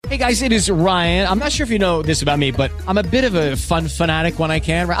Hey guys, it is Ryan. I'm not sure if you know this about me, but I'm a bit of a fun fanatic when I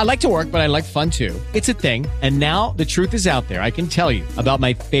can. I like to work, but I like fun too. It's a thing. And now the truth is out there. I can tell you about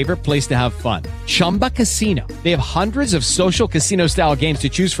my favorite place to have fun. Chumba Casino. They have hundreds of social casino style games to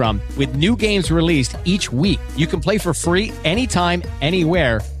choose from with new games released each week. You can play for free anytime,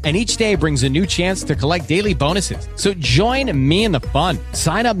 anywhere. And each day brings a new chance to collect daily bonuses. So join me in the fun.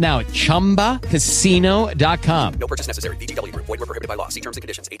 Sign up now at ChumbaCasino.com. No purchase necessary. VGW Group. Void where prohibited by law. See terms and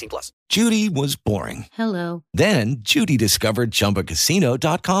conditions. 18+. Judy was boring. Hello. Then Judy discovered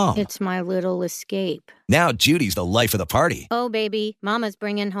ChumbaCasino.com. It's my little escape. Now Judy's the life of the party. Oh, baby, mama's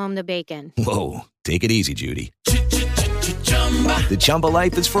bringing home the bacon. Whoa, take it easy, Judy. The Chumba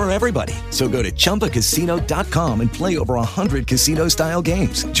life is for everybody. So go to ChumbaCasino.com and play over 100 casino-style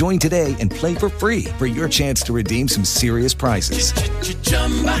games. Join today and play for free for your chance to redeem some serious prizes.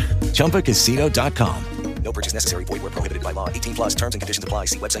 ChumbaCasino.com. No purchase necessary. Void where prohibited by law. 18+. Terms and conditions apply.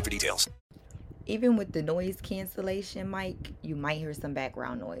 See website for details. Even with the noise cancellation mic, you might hear some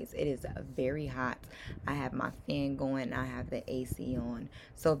background noise. It is very hot. I have my fan going. I have the AC on.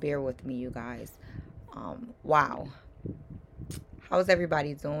 So bear with me, you guys. Wow. How's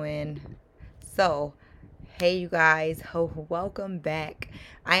everybody doing? So, hey you guys, welcome back.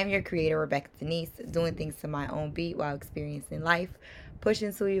 I am your creator, Rebecca Denise, doing things to my own beat while experiencing life,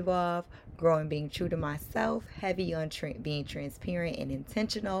 pushing to evolve, growing, being true to myself, heavy on being transparent and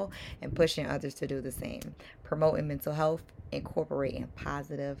intentional, and pushing others to do the same, promoting mental health, incorporating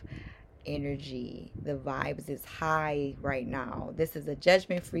positive energy. The vibes is high right now. This is a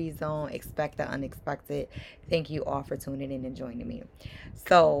judgment-free zone. Expect the unexpected. Thank you all for tuning in and joining me.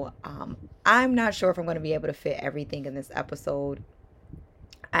 So I'm not sure if I'm going to be able to fit everything in this episode.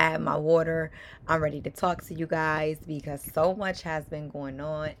 I have my water. I'm ready to talk to you guys because so much has been going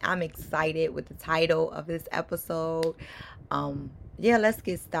on. I'm excited with the title of this episode. Yeah, let's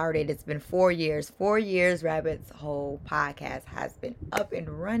get started. It's been 4 years. 4 years Rabbit's Hole podcast has been up and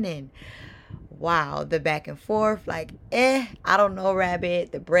running. Wow, the back and forth, I don't know,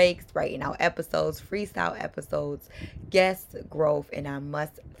 Rabbit, the breaks, writing out episodes, freestyle episodes, guest growth, and I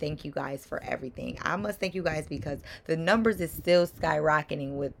must thank you guys for everything. I must thank you guys because the numbers is still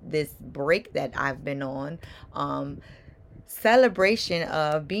skyrocketing with this break that I've been on. Celebration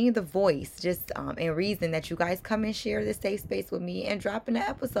of being the voice, and reason that you guys come and share this safe space with me and drop in an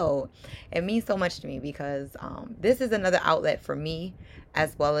episode. It means so much to me because this is another outlet for me,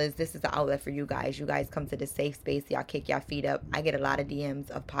 as well as this is an outlet for you guys. You guys come to the safe space, y'all kick y'all feet up. I get a lot of DMs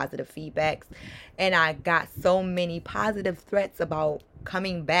of positive feedbacks, and I got so many positive threats about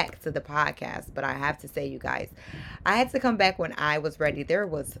coming back to the podcast. But I have to say, you guys, I had to come back when I was ready. There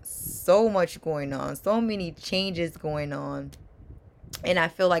was so much going on, so many changes going on. And I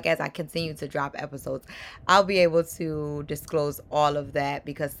feel like as I continue to drop episodes, I'll be able to disclose all of that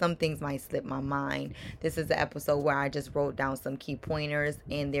because some things might slip my mind. This is the episode where I just wrote down some key pointers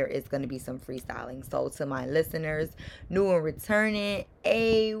and there is going to be some freestyling. So to my listeners, new and returning,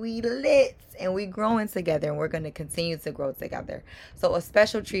 hey, we lit and we growing together and we're going to continue to grow together. So a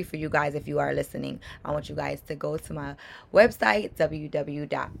special treat for you guys if you are listening. I want you guys to go to my website,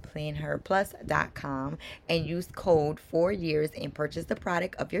 www.planherplus.com, and use code 4 years and purchase the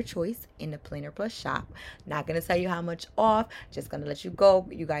product of your choice in the Planner Plus shop. Not going to tell you how much off, just going to let you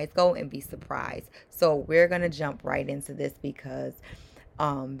guys go and be surprised. So we're going to jump right into this because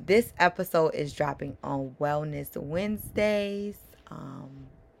this episode is dropping on Wellness Wednesdays.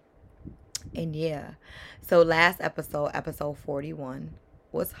 And yeah, so last episode 41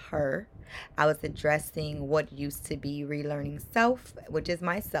 was her. I was addressing what used to be relearning self, which is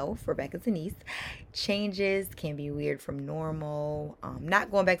myself, Rebecca Denise. Changes can be weird from normal. Not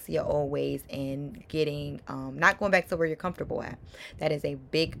going back to your old ways and not going back to where you're comfortable at. That is a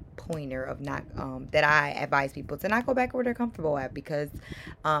big pointer of not that I advise people to not go back where they're comfortable at because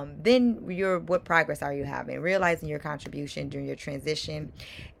then what progress are you having? Realizing your contribution during your transition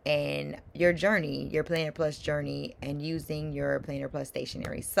and your journey, your Planner Plus journey, and using your Planner Plus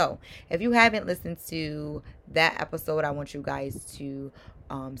stationery. So if you haven't listened to that episode, I want you guys to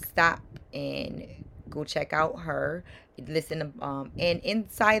stop and go check out her. Listen to, and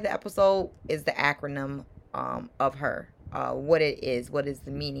inside the episode is the acronym of her. What it is, what is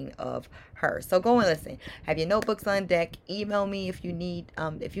the meaning of her. So go and listen. Have your notebooks on deck. Email me if you need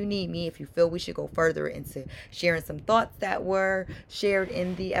me, if you feel we should go further into sharing some thoughts that were shared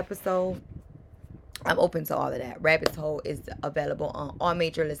in the episode. I'm open to all of that. Rabbit's Hole is available on all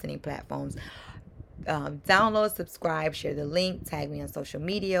major listening platforms. Download, subscribe, share the link, tag me on social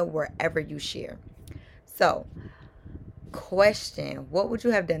media, wherever you share. So question: what would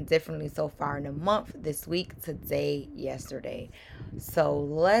you have done differently so far in the month, this week, today, yesterday? So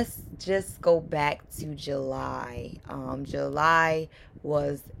let's just go back to July. July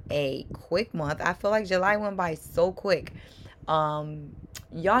was a quick month. I feel like July went by so quick.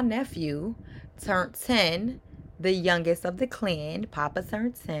 Y'all nephew turned 10, the youngest of the clan. Papa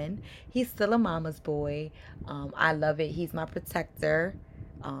turned 10. He's still a mama's boy. I love it. He's my protector.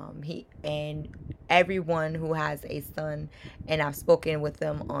 He and everyone who has a son, and I've spoken with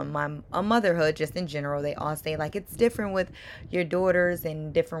them on motherhood, just in general, they all say like it's different with your daughters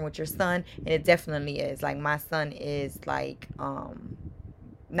and different with your son, and it definitely is. Like my son is like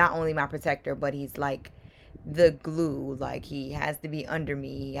not only my protector, but he's like the glue. Like he has to be under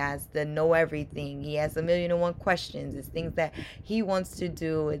me, he has to know everything, he has 1,000,001 questions. It's things that he wants to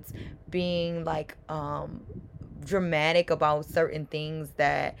do. It's being like dramatic about certain things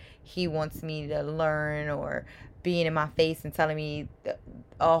that he wants me to learn, or being in my face and telling me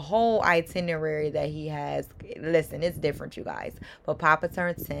a whole itinerary that he has. Listen, it's different, you guys. But Papa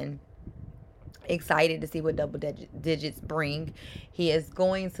turns 10. Excited to see what double digits bring. He is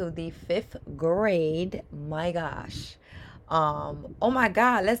going to the 5th grade. My gosh. Oh my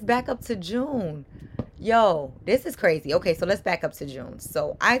God. Let's back up to June. Yo, this is crazy. Okay, so let's back up to June.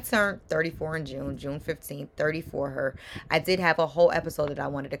 So I turned 34 in June 15th, 34 her. I did have a whole episode that I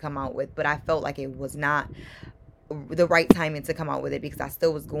wanted to come out with, but I felt like it was not the right timing to come out with it, because I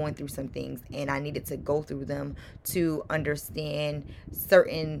still was going through some things and I needed to go through them to understand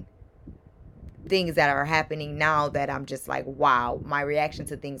certain things that are happening now that I'm just like, wow, my reaction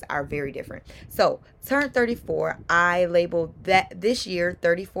to things are very different. So turned 34. I labeled that this year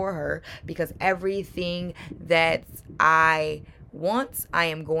 34 her, because everything that I want, I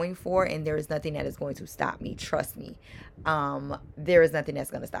am going for, and there is nothing that is going to stop me. Trust me. There is nothing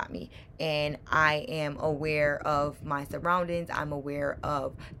that's going to stop me. And I am aware of my surroundings. I'm aware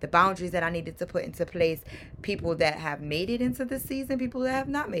of the boundaries that I needed to put into place. People that have made it into this season, people that have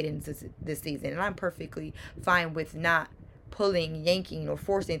not made it into this season. And I'm perfectly fine with not pulling, yanking, or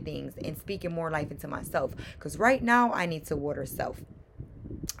forcing things, and speaking more life into myself. Because right now I need to water self.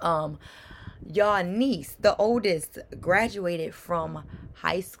 Y'all niece, the oldest, graduated from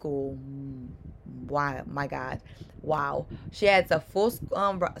high school. Wow, my God. Wow. She has a full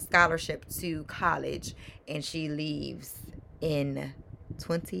scholarship to college, and she leaves in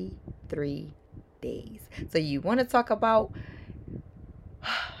 23 days. So you want to talk about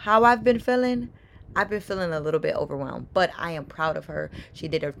how I've been feeling? I've been feeling a little bit overwhelmed, but I am proud of her. She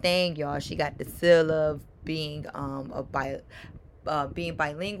did her thing, y'all. She got the seal of being being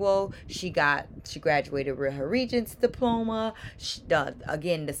bilingual. She graduated with her Regents diploma.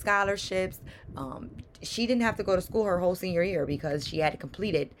 Again, the scholarships. She didn't have to go to school her whole senior year, because she had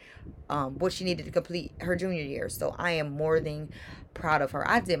completed what she needed to complete her junior year. So I am more than proud of her.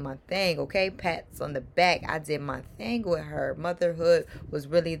 I did my thing, okay? Pats on the back. I did my thing with her. Motherhood was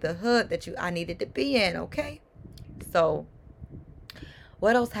really the hood that I needed to be in, okay? So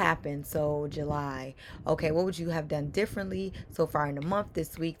what else happened? So July. Okay, what would you have done differently so far in the month,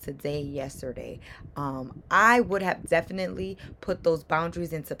 this week, today, yesterday? I would have definitely put those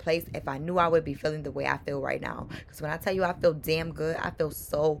boundaries into place if I knew I would be feeling the way I feel right now. Because when I tell you I feel damn good, I feel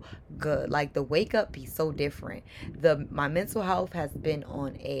so good. Like the wake up be so different. My mental health has been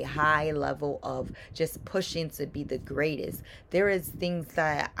on a high level of just pushing to be the greatest. There is things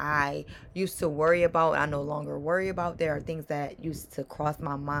that I used to worry about, I no longer worry about. There are things that used to cross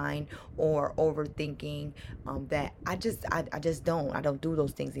my mind, or overthinking, that I don't do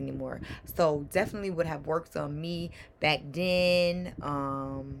those things anymore. So definitely would have worked on me back then.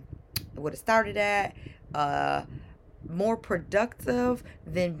 Would have started at more productive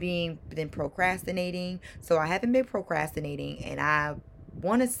than procrastinating. So I haven't been procrastinating, and I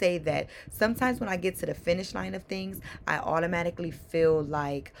want to say that sometimes when I get to the finish line of things, I automatically feel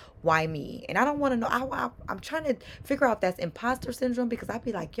like, why me? And I don't want to know. I'm trying to figure out that's imposter syndrome, because I'd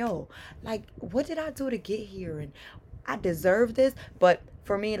be like, yo, like, what did I do to get here? And I deserve this. But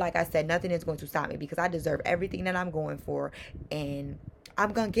for me, like I said, nothing is going to stop me, because I deserve everything that I'm going for, and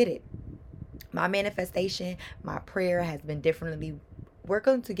I'm going to get it. My manifestation, my prayer has been differently. We're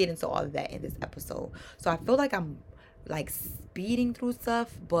going to get into all of that in this episode. So I feel like I'm like speeding through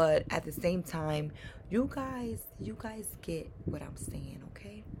stuff, but at the same time, you guys get what I'm saying,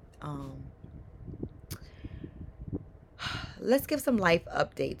 okay? Let's give some life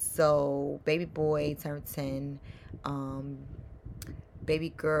updates. So baby boy turned 10. Baby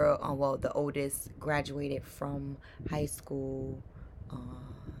girl, the oldest, graduated from high school.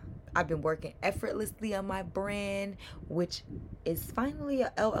 I've been working effortlessly on my brand, which is finally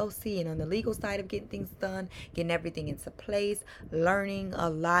a LLC, and on the legal side of getting things done, getting everything into place, learning a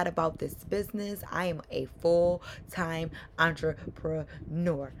lot about this business. I am a full-time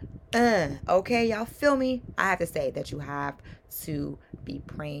entrepreneur. Okay, y'all feel me? I have to say that you have to be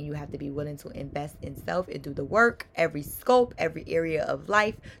praying. You have to be willing to invest in self and do the work. Every scope, every area of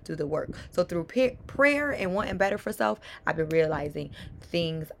life, do the work. So through prayer and wanting better for self, I've been realizing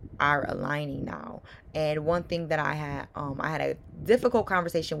things are aligning now. And one thing that I had a difficult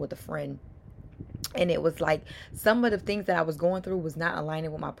conversation with a friend, and it was like some of the things that I was going through was not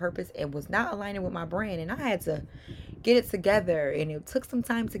aligning with my purpose and was not aligning with my brand, and I had to get it together, and it took some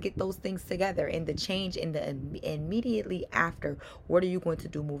time to get those things together, and the change in the immediately after, what are you going to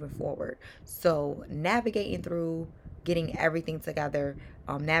do moving forward? So navigating through getting everything together,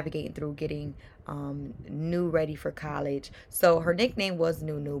 navigating through getting New ready for college. So her nickname was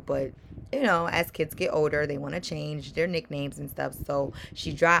Nunu, but you know, as kids get older, they want to change their nicknames and stuff. So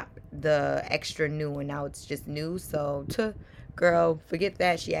she dropped the extra new, and now it's just New. So girl, forget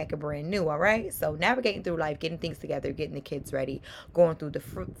that. She acting brand new. All right. So navigating through life, getting things together, getting the kids ready, going through the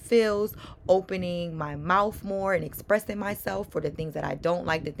fields, opening my mouth more and expressing myself for the things that I don't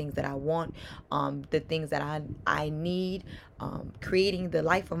like, the things that I want, the things that I need, creating the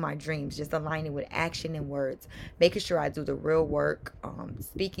life of my dreams, just aligning with action and words, making sure I do the real work,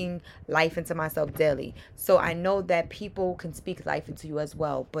 speaking life into myself daily. So I know that people can speak life into you as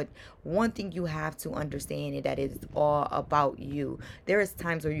well, but one thing you have to understand is that it's all about you. There is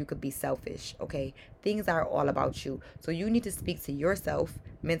times where you could be selfish, okay? Things are all about you. So you need to speak to yourself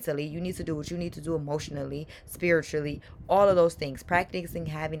mentally. You need to do what you need to do emotionally, spiritually, all of those things. Practicing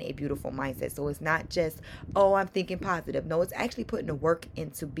having a beautiful mindset. So it's not just, oh, I'm thinking positive. No, it's actually putting the work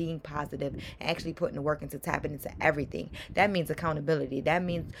into being positive and actually putting the work into tapping into everything. That means accountability. That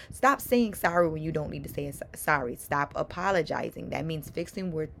means stop saying sorry when you don't need to say sorry. Stop apologizing. That means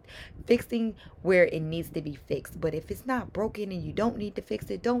fixing where it needs to be fixed. But if it's not broken and you don't need to fix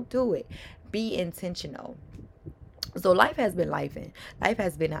it, don't do it. Be intentional. So life has been lifing. Life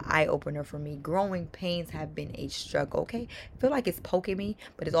has been an eye-opener for me. Growing pains have been a struggle, okay? I feel like it's poking me,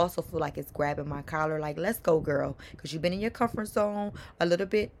 but it also feel like it's grabbing my collar, like, let's go, girl. Because you've been in your comfort zone a little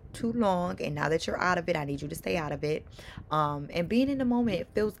bit too long, and now that you're out of it, I need you to stay out of it. And being in the moment, it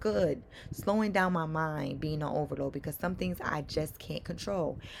feels good. Slowing down my mind, being on overload, because some things I just can't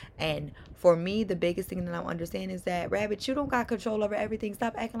control. And for me, the biggest thing that I understand is that, Rabbit, you don't got control over everything.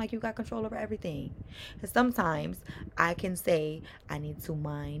 Stop acting like you got control over everything. And sometimes I can say I need to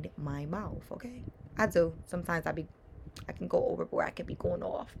mind my mouth, okay? I do. Sometimes I can go overboard. I can be going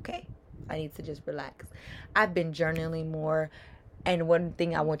off, okay? I need to just relax. I've been journaling more. And one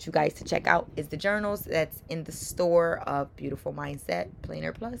thing I want you guys to check out is the journals that's in the store of Beautiful Mindset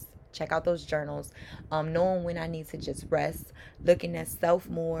Planner Plus. Check out those journals. Knowing when I need to just rest, looking at self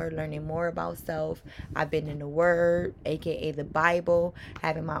more, learning more about self. I've been in the Word, aka the Bible,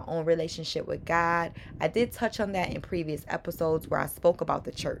 having my own relationship with God. I did touch on that in previous episodes where I spoke about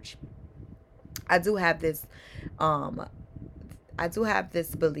the church. I do have this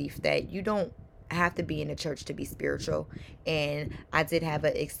belief that you don't have to be in the church to be spiritual. And I did have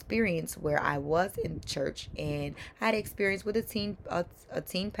an experience where I was in church, and I had experience with a teen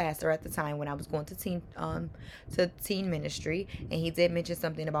pastor at the time when I was going to teen ministry, and he did mention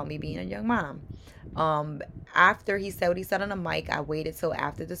something about me being a young mom. After he said what he said on the mic, I waited till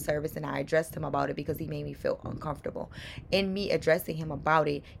after the service, and I addressed him about it because he made me feel uncomfortable. In me addressing him about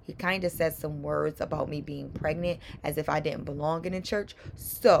it, he kind of said some words about me being pregnant as if I didn't belong in the church.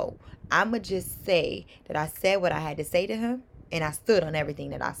 So I'ma just say that I said what I had to say to him, and I stood on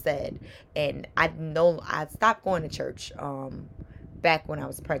everything that I said. And I know I stopped going to church back when I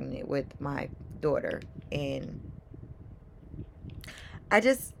was pregnant with my daughter, and I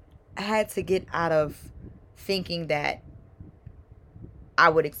just had to get out of thinking that I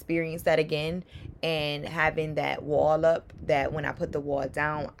would experience that again, and having that wall up, that when I put the wall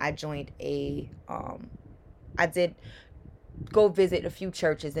down, I joined I did go visit a few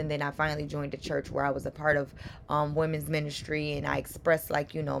churches, and then I finally joined a church where I was a part of women's ministry, and I expressed,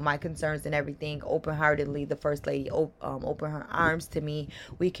 like, you know, my concerns and everything open-heartedly. The first lady opened her arms to me.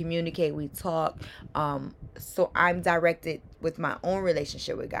 We communicate, we talk. So I'm directed with my own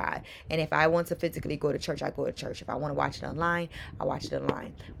relationship with God. And if I want to physically go to church, I go to church. If I want to watch it online, I watch it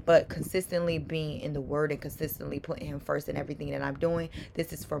online. But consistently being in the Word and consistently putting Him first in everything that I'm doing,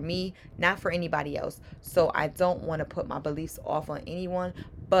 this is for me, not for anybody else. So I don't want to put my beliefs off on anyone,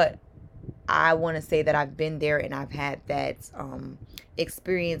 but I want to say that I've been there, and I've had that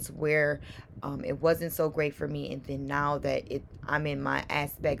experience where It wasn't so great for me. And then now that I'm in my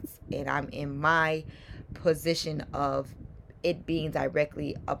aspects and I'm in my position of it being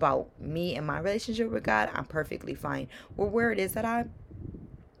directly about me and my relationship with God, I'm perfectly fine with where it is that I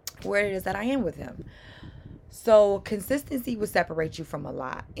am with him. So consistency will separate you from a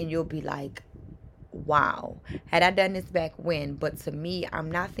lot, and you'll be like, wow, had I done this back when? But to me, I'm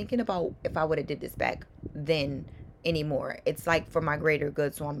not thinking about if I would have did this back then anymore. It's like for my greater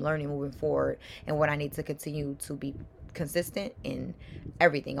good. So I'm learning moving forward and what I need to continue to be consistent in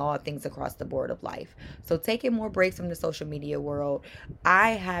everything, all things across the board of life. So taking more breaks from the social media world.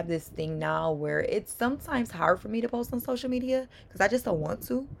 I have this thing now where it's sometimes hard for me to post on social media because I just don't want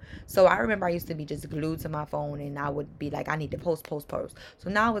to. So I remember I used to be just glued to my phone and I would be like, I need to post. So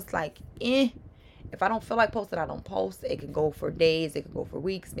now it's like, if I don't feel like posting, I don't post. It can go for days, it can go for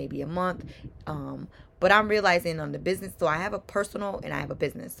weeks, maybe a month. But I'm realizing on the business, so I have a personal and I have a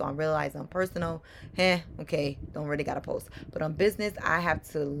business. So I'm realizing on personal, okay, don't really gotta post. But on business, I have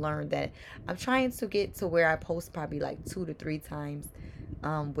to learn that I'm trying to get to where I post probably like 2 to 3 times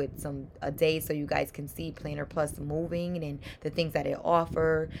with a day, so you guys can see Planner Plus moving and the things that it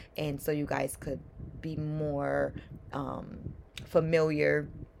offer, and so you guys could be more familiar,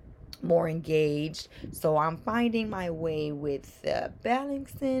 more engaged. So I'm finding my way with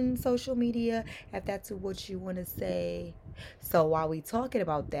balancing social media, if that's what you want to say. So while we talking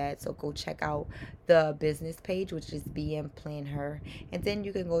about that, so go check out the business page, which is BM Plan Her, and then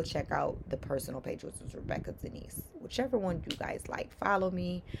you can go check out the personal page, which is Rebecca Denise, whichever one you guys like. Follow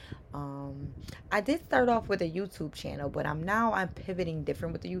me. I did start off with a YouTube channel, but I'm pivoting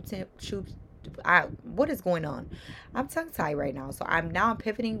different with the YouTube. What is going on? I'm tongue-tied right now. So I'm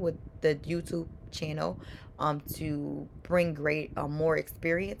pivoting with the YouTube channel to bring more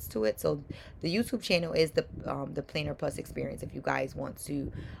experience to it. So the YouTube channel is the Planner Plus experience. If you guys want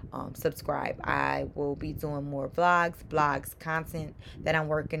to subscribe, I will be doing more blogs, content that I'm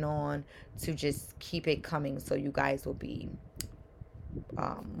working on to just keep it coming, so you guys will be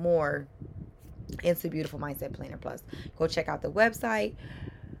more into Beautiful Mindset Planner Plus. Go check out the website.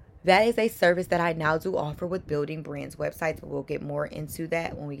 That is a service that I now do offer with building brands websites, but we'll get more into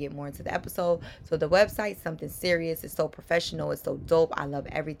that when we get more into the episode. So the website, something serious. It's so professional. It's so dope. I love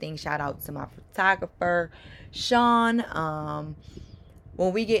everything. Shout out to my photographer, Sean.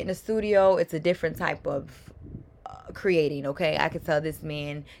 When we get in the studio, it's a different type of creating. Okay, I can tell this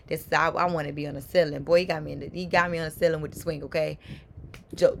man, I want to be on the ceiling. Boy, he got me on the ceiling with the swing. Okay,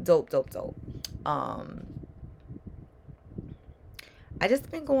 dope. I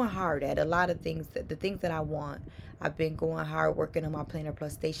just been going hard at a lot of things, the things that I want. I've been going hard working on my Planner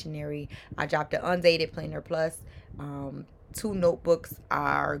Plus stationery. I dropped an undated Planner Plus. 2 notebooks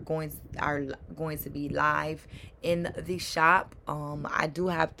are going to be live in the shop. I do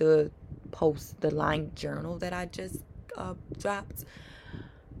have to post the line journal that I just dropped.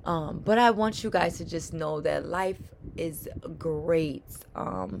 But I want you guys to just know that life is great.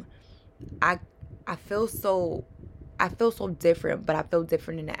 I feel so different, but I feel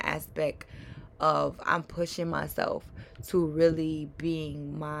different in the aspect of I'm pushing myself to really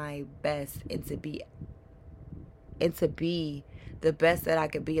being my best and to be the best that I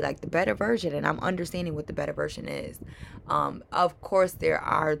could be, like the better version. And I'm understanding what the better version is. Of course, there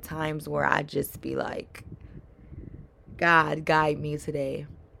are times where I just be like, God, guide me today.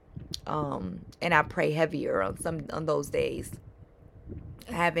 And I pray heavier on those days.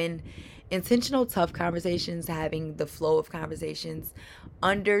 Having intentional tough conversations, having the flow of conversations,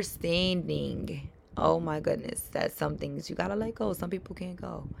 understanding, oh my goodness, that some things you gotta let go, some people can't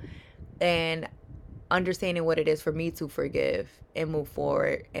go, and understanding what it is for me to forgive and move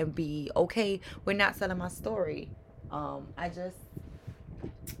forward and be okay with not telling my story. I'm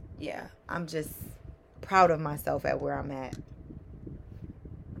just proud of myself at where I'm at.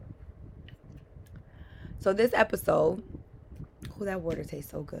 So this episode, that water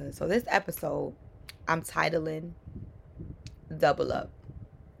tastes so good. So this episode, I'm titling Double Up,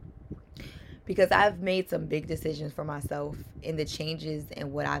 because I've made some big decisions for myself, and the changes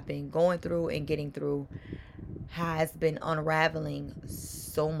and what I've been going through and getting through has been unraveling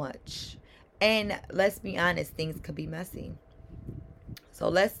so much. And let's be honest, things could be messy. So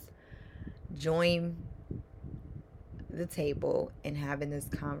let's join the table and having this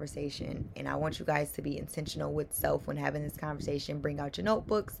conversation. And I want you guys to be intentional with self when having this conversation. Bring out your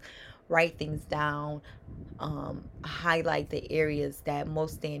notebooks, write things down, highlight the areas that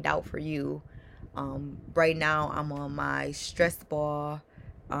most stand out for you. Right now I'm on my stress ball.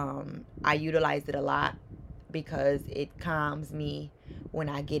 I utilize it a lot because it calms me when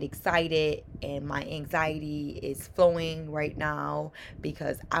I get excited and my anxiety is flowing right now,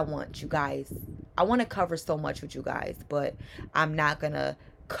 because I want to cover so much with you guys, but I'm not going to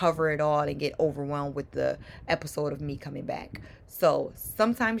cover it all and get overwhelmed with the episode of me coming back. So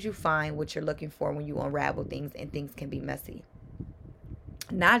sometimes you find what you're looking for when you unravel things, and things can be messy.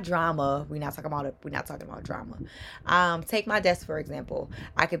 Not drama. We're not talking about drama. Take my desk, for example.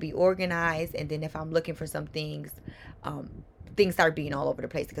 I could be organized, and then if I'm looking for some things, things start being all over the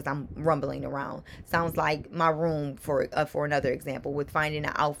place because I'm rumbling around. Sounds like my room for another example, with finding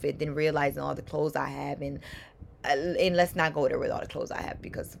an outfit, then realizing all the clothes I have, and let's not go there with all the clothes I have,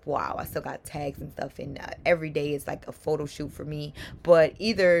 because wow, I still got tags and stuff, and every day is like a photo shoot for me. But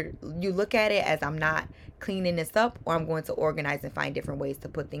either you look at it as I'm not cleaning this up, or I'm going to organize and find different ways to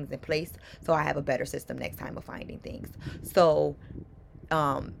put things in place so I have a better system next time of finding things. So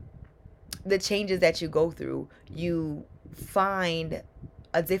the changes that you go through, you find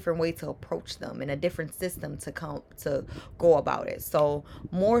a different way to approach them and a different system to go about it. So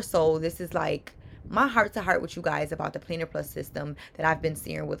more so, this is like my heart to heart with you guys about the Planner Plus system that I've been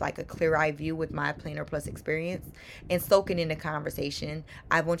seeing with like a clear eye view with my Planner Plus experience, and soaking in the conversation.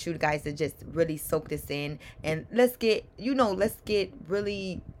 I want you guys to just really soak this in, and let's get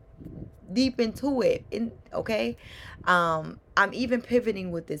really deep into it. Okay. I'm even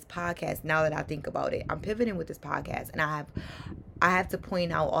pivoting with this podcast now that I think about it. I'm pivoting with this podcast, and I have to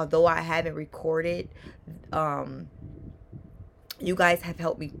point out, although I haven't recorded, you guys have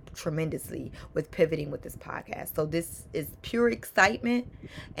helped me tremendously with pivoting with this podcast. So this is pure excitement,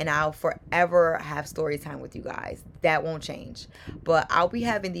 and I'll forever have story time with you guys. That won't change. But I'll be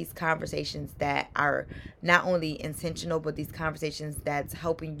having these conversations that are not only intentional, but these conversations that's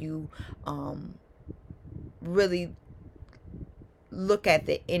helping you really look at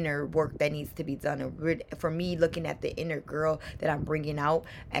the inner work that needs to be done. And for me, looking at the inner girl that I'm bringing out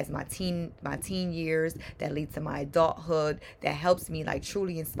as my teen years, that leads to my adulthood, that helps me like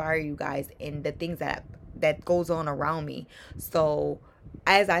truly inspire you guys in the things that goes on around me. So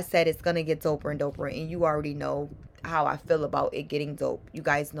as I said, it's gonna get doper and doper, and you already know how I feel about it getting dope. You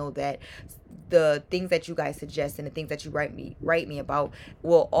guys know that the things that you guys suggest and the things that you write me about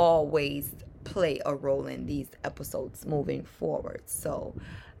will always play a role in these episodes moving forward. So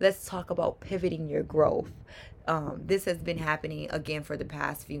let's talk about pivoting your growth. This has been happening again for the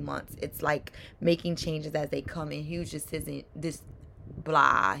past few months. It's like making changes as they come, and huge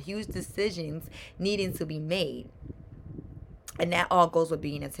decisions needing to be made. And that all goes with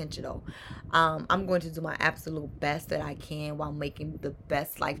being intentional. I'm going to do my absolute best that I can while making the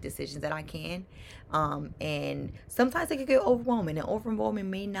best life decisions that I can. And sometimes it can get overwhelming. And overwhelming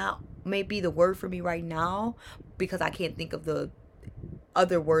may be the word for me right now, because I can't think of the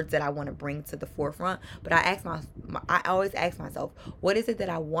other words that I want to bring to the forefront. But I always ask myself, what is it that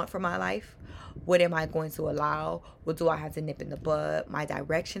I want for my life? What am I going to allow? What do I have to nip in the bud? My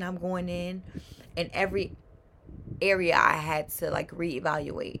direction I'm going in. And every area I had to like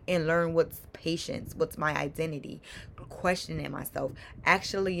reevaluate and learn what's patience, what's my identity, questioning myself,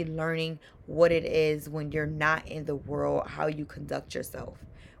 actually learning what it is when you're not in the world, how you conduct yourself.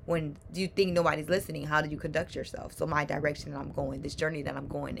 When you think nobody's listening, how do you conduct yourself? So my direction that I'm going, this journey that I'm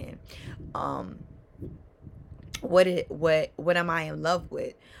going in, what am I in love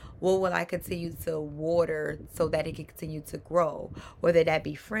with? What will I continue to water so that it can continue to grow? Whether that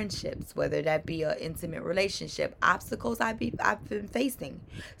be friendships, whether that be an intimate relationship, obstacles I've been facing.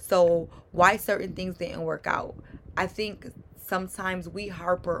 So why certain things didn't work out? I think sometimes we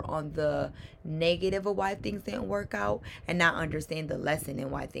harper on the negative of why things didn't work out and not understand the lesson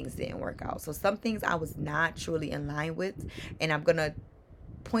in why things didn't work out. So some things I was not truly in line with, and I'm going to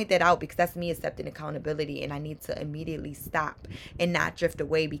point that out because that's me accepting accountability, and I need to immediately stop and not drift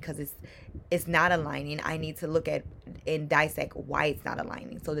away because it's not aligning. I need to look at and dissect why it's not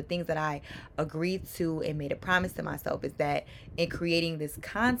aligning. So the things that I agreed to and made a promise to myself is that in creating this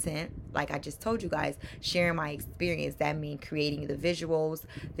content, like I just told you guys, sharing my experience, that means creating the visuals,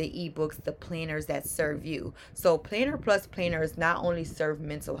 the ebooks, the planners that serve you. So Planner Plus planners not only serve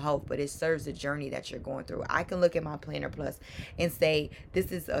mental health, but it serves the journey that you're going through. I can look at my Planner Plus and say,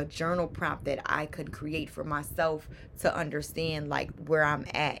 this is a journal prompt that I could create for myself to understand like where I'm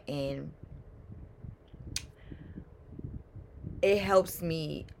at, and it helps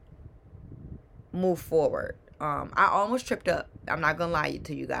me move forward. I almost tripped up. I'm not gonna lie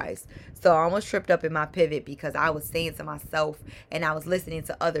to you guys. So I almost tripped up in my pivot because I was saying to myself, and I was listening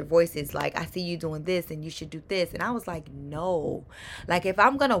to other voices like, I see you doing this and you should do this. And I was like, no. Like, if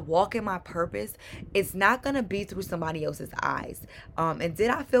I'm gonna walk in my purpose, it's not gonna be through somebody else's eyes. And did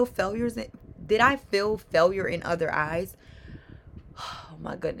I feel failure in other eyes? Oh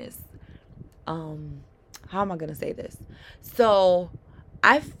my goodness. How am I gonna say this? So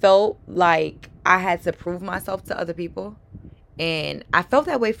I felt like I had to prove myself to other people, and I felt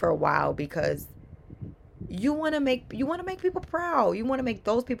that way for a while because you want to make people proud. You want to make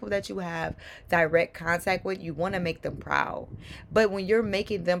those people that you have direct contact with, you want to make them proud. But when you're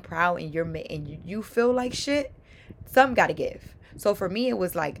making them proud and you feel like shit, something got to give. So for me, it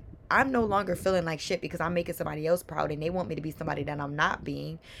was like, I'm no longer feeling like shit because I'm making somebody else proud and they want me to be somebody that I'm not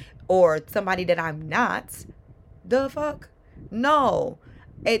being, or somebody that I'm not. The fuck? No.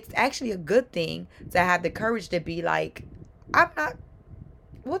 It's actually a good thing to have the courage to be like, I'm not,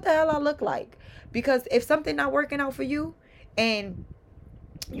 what the hell I look like? Because if something not working out for you and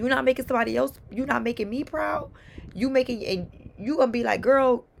you're not making somebody else, you're not making me proud, you gonna be like,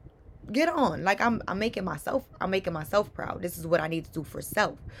 girl, get on. Like I'm making myself proud. This is what I need to do for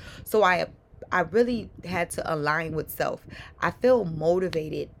self. So I really had to align with self. I feel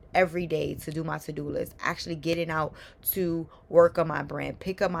motivated every day to do my to-do list, actually getting out to work on my brand,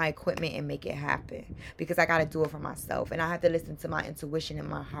 pick up my equipment and make it happen, because I got to do it for myself, and I have to listen to my intuition and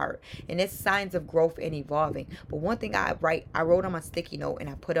my heart, and it's signs of growth and evolving. But one thing I wrote on my sticky note and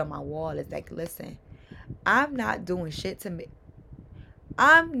I put on my wall is like, listen, I'm not doing shit to me.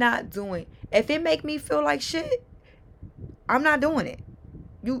 If it make me feel like shit, I'm not doing it.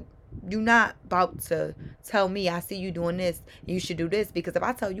 You're not about to tell me, I see you doing this, you should do this. Because if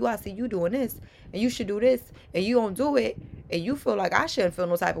I tell you I see you doing this and you should do this and you don't do it, and you feel like I shouldn't feel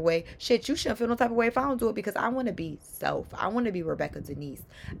no type of way, shit, you shouldn't feel no type of way if I don't do it. Because I want to be self. I want to be Rebecca Denise.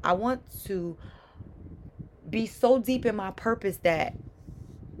 I want to be so deep in my purpose that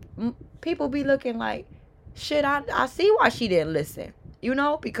people be looking like, shit, I see why she didn't listen. You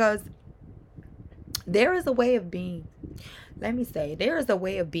know, because there is a way of being, there is a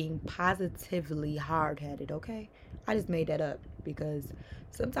way of being positively hard-headed, okay? I just made that up because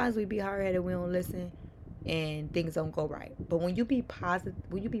sometimes we be hard-headed, we don't listen, and things don't go right. But when you be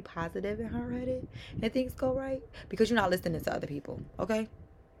positive and hard-headed and things go right, because you're not listening to other people, okay?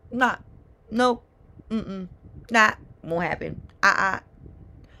 Won't happen.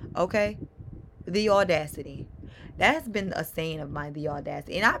 Okay? The audacity. That's been a saying of mine, the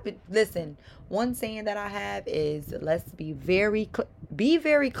audacity. And listen, one saying that I have is, let's be very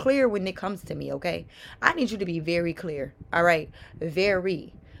clear when it comes to me, okay? I need you to be very clear, all right?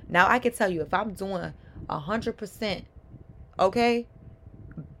 Very. Now, I can tell you, if I'm doing 100%, okay,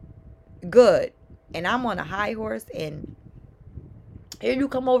 good, and I'm on a high horse, and here you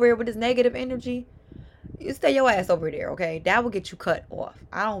come over here with this negative energy, you stay your ass over there, okay? That will get you cut off.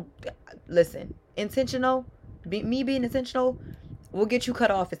 Listen, intentional, me being intentional will get you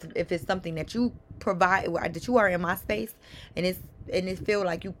cut off if it's something that you provide, that you are in my space, and it feel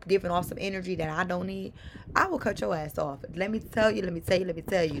like you giving off some energy that I don't need. I will cut your ass off. Let me tell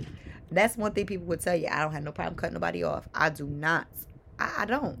you. That's one thing people would tell you. I don't have no problem cutting nobody off. I do not. I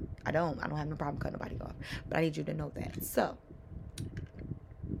don't have no problem cutting nobody off. But I need you to know that. So,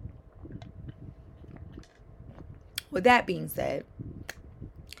 with that being said,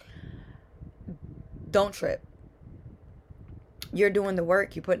 don't trip. You're doing the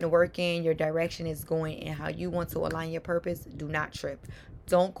work. You're putting the work in. Your direction is going in how you want to align your purpose. Do not trip.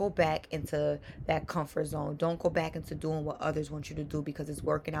 Don't go back into that comfort zone. Don't go back into doing what others want you to do because it's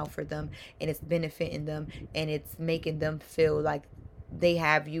working out for them and it's benefiting them and it's making them feel like they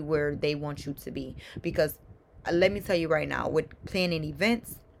have you where they want you to be. Because let me tell you right now, with planning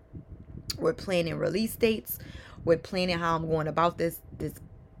events, we're planning release dates, we're planning how I'm going about this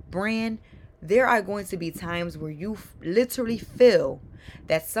brand, there are going to be times where you literally feel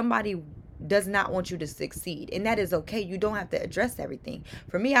that somebody does not want you to succeed. And that is okay. You don't have to address everything.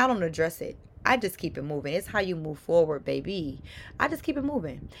 For me, I don't address it. I just keep it moving. It's how you move forward, baby. I just keep it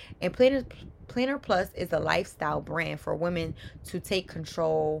moving. And Planner Plus is a lifestyle brand for women to take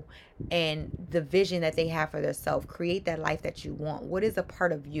control and the vision that they have for themselves. Create that life that you want. What is a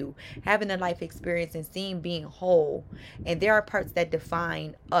part of you? Having a life experience and seeing being whole. And there are parts that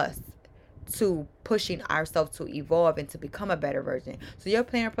define us, to pushing ourselves to evolve and to become a better version. So your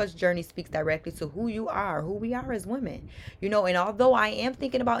Planner Plus journey speaks directly to who you are, who we are as women. You know, and although I am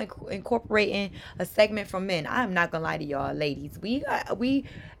thinking about incorporating a segment for men, I'm not gonna lie to y'all, ladies. We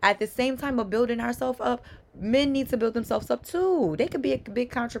at the same time of building ourselves up, men need to build themselves up too. They could be a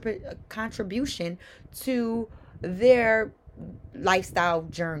big contribution to their lifestyle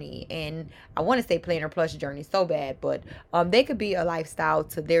journey. And I want to say Planner Plus journey so bad, but they could be a lifestyle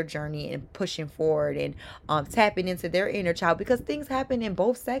to their journey and pushing forward and tapping into their inner child, because things happen in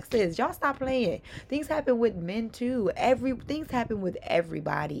both sexes. Y'all stop playing. Things happen with men too. Things happen with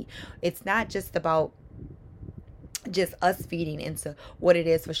everybody. It's not just about just us feeding into what it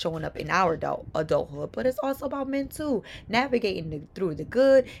is for showing up in our adulthood, but it's also about men too, navigating through the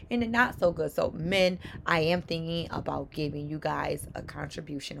good and the not so good. So men, I am thinking about giving you guys a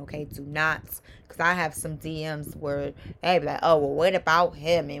contribution, okay? Do not, because I have some DMs where they be like, oh well, what about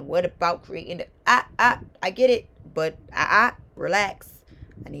him, and what about creating the I get it, but relax.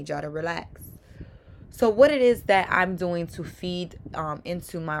 I need y'all to relax. So what it is that I'm doing to feed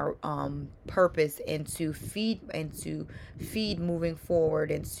into my purpose, and to feed moving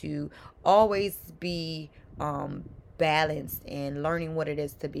forward, and to always be balanced and learning what it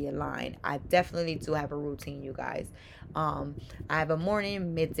is to be aligned. I definitely do have a routine, you guys. I have a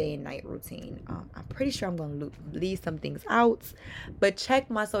morning, midday, and night routine. I'm pretty sure I'm going to leave some things out, but check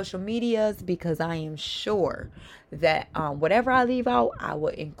my social medias, because I am sure that whatever I leave out, I will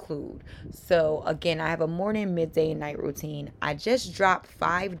include. So again, I have a morning, midday, and night routine. I just dropped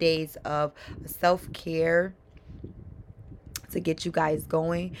 5 days of self-care to get you guys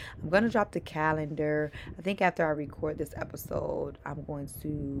going. I'm going to drop the calendar. I think after I record this episode, I'm going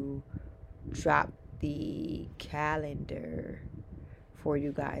to drop the calendar for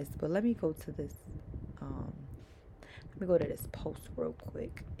you guys. But let me go to this post real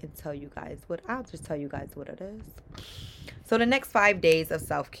quick and tell you guys I'll just tell you guys what it is. So the next 5 days of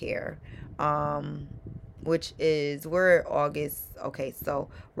self-care, which is, we're August. Okay, so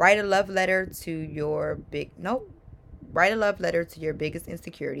write a love letter to your biggest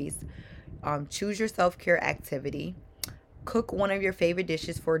insecurities. Choose your self-care activity. Cook one of your favorite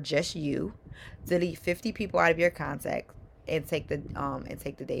dishes for just you. Delete 50 people out of your contacts, and take the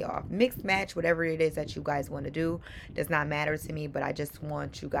day off. Mix match whatever it is that you guys want to do. Does not matter to me, but I just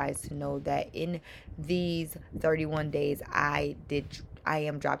want you guys to know that in these 31 days, I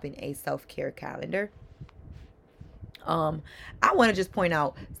am dropping a self-care calendar. I want to just point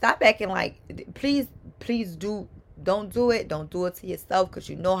out, stop acting like, please don't do it to yourself, because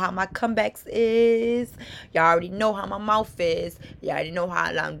you know how my comebacks is. Y'all already know how my mouth is. Y'all already know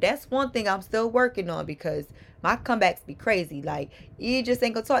how that's one thing I'm still working on, because my comebacks be crazy. Like, you just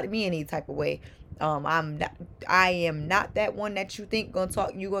ain't gonna talk to me any type of way. I am not that one that you think gonna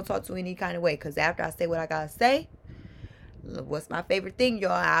talk to any kind of way, because after I say what I gotta say, what's my favorite thing,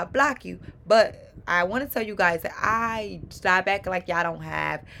 y'all? I'll block you. But I want to tell you guys that I stop acting like y'all don't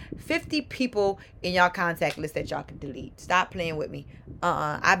have 50 people in y'all contact list that y'all can delete. Stop playing with me.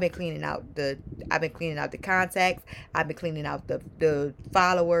 I've been cleaning out the contacts. I've been cleaning out the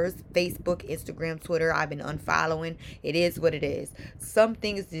followers, Facebook, Instagram, Twitter. I've been unfollowing. It is what it is. Some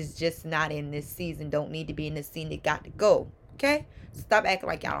things is just not in this season. Don't need to be in this season. It got to go. Okay? Stop acting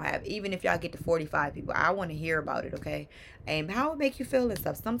like y'all don't have. Even if y'all get to 45 people, I want to hear about it, okay? And how it make you feel and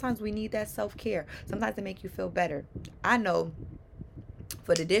stuff. Sometimes we need that self-care. Sometimes it make you feel better. I know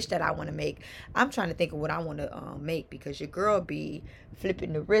for the dish that I want to make, I'm trying to think of what I want to make, because your girl be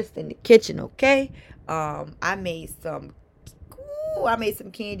flipping the wrist in the kitchen, okay? I made some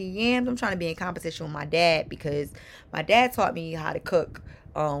candy yams. I'm trying to be in competition with my dad, because my dad taught me how to cook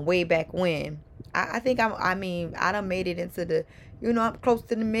way back when. I think I done made it into the, I'm close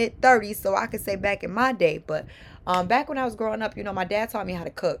to the mid-30s, so I could say back in my day. But back when I was growing up, my dad taught me how to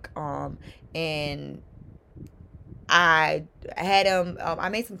cook. And I had I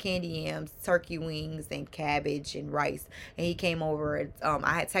made some candy yams, turkey wings, and cabbage and rice. And he came over. And,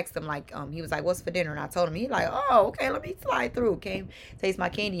 I had texted him he was like, "What's for dinner?" And I told him. He like, "Oh, okay, let me slide through." Came taste my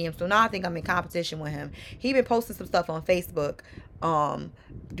candy yams. So now I think I'm in competition with him. He been posting some stuff on Facebook,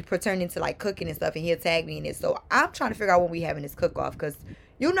 pertaining to cooking and stuff, and he'll tag me in it. So I'm trying to figure out when we having this cook off, because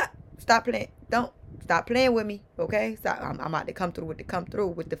stop playing. Don't stop playing with me, okay? So I'm about to come through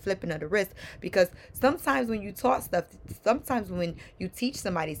with the flipping of the wrist, because sometimes when you taught stuff, sometimes when you teach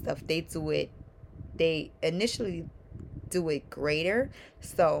somebody stuff, they initially do it greater.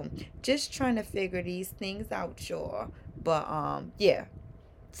 So just trying to figure these things out, y'all. But yeah.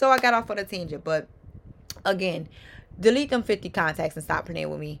 So I got off on a tangent, but again, delete them 50 contacts and stop playing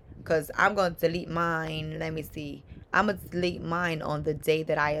with me, because I'm going to delete mine. Let me see. I'm going to delete mine on the day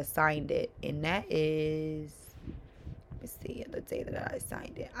that I assigned it. And that is, let me see, the day that I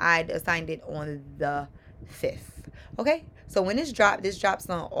assigned it. I assigned it on the 5th. Okay? So when this drops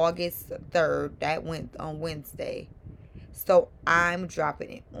on August 3rd. That went on Wednesday. So I'm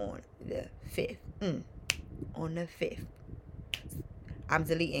dropping it on the 5th. On the 5th. I'm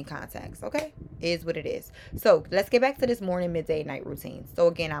deleting contacts, okay? It is what it is. So let's get back to this morning, midday, night routine. So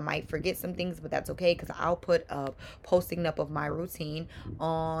again, I might forget some things, but that's okay, because I'll put a posting up of my routine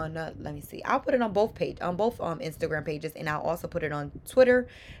on, let me see. I'll put it on both Instagram pages, and I'll also put it on Twitter.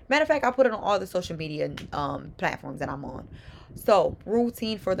 Matter of fact, I'll put it on all the social media platforms that I'm on. So,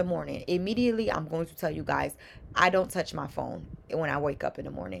 routine for the morning. Immediately, I'm going to tell you guys, I don't touch my phone when I wake up in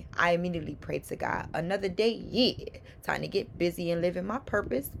the morning. I immediately pray to God. Another day, yeah. Time to get busy and living my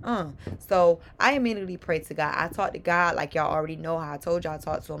purpose. So I immediately pray to God. I talk to God like y'all already know how I told y'all. I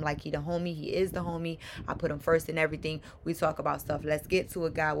talk to him like he the homie. He is the homie. I put him first in everything. We talk about stuff. Let's get to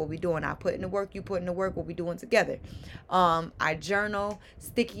it, God. What we doing? I put in the work. You put in the work. What we doing together? I journal,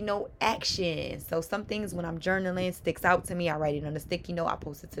 sticky note action. So some things when I'm journaling sticks out to me. I write it on a sticky note. I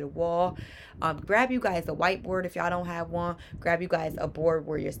post it to the wall. Grab you guys a whiteboard if y'all don't have one. Grab you guys a board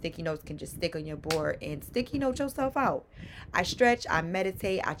where your sticky notes can just stick on your board and sticky note yourself out. I stretch, I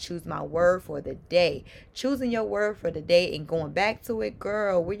meditate, I choose my word for the day. Choosing your word for the day and going back to it,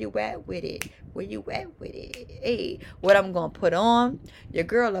 girl, where you at with it? Where you at with it? Hey, what I'm gonna put on? Your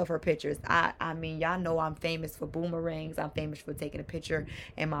girl love her pictures. I mean, y'all know I'm famous for boomerangs. I'm famous for taking a picture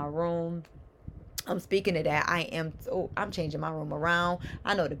in my room. I'm speaking of that. I'm changing my room around.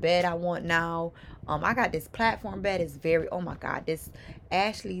 I know the bed I want now. I got this platform bed. It's very, oh my God, this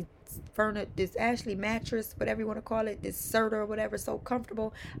Ashley mattress, whatever you want to call it, this Serta or whatever, so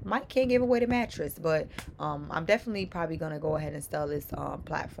comfortable. Can't give away the mattress, but I'm definitely probably gonna go ahead and sell this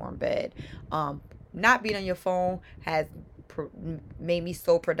platform bed. Not being on your phone has made me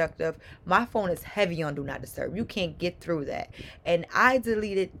so productive. My phone is heavy on do not disturb. You can't get through that, and I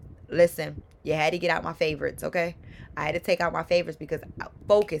deleted. Listen, you had to get out my favorites, okay? I had to take out my favorites because I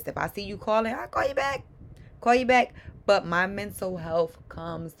focus. If I see you calling, I'll call you back. But my mental health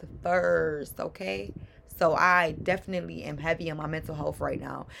comes first, okay? So I definitely am heavy on my mental health right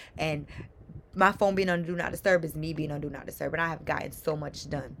now. And my phone being on do not disturb is me being on do not disturb. And I have gotten so much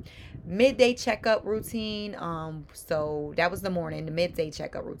done. Midday checkup routine. So that was the morning, the midday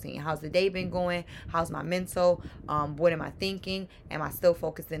checkup routine. How's the day been going? How's my mental? What am I thinking? Am I still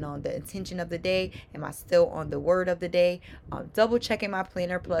focusing on the intention of the day? Am I still on the word of the day? Double checking my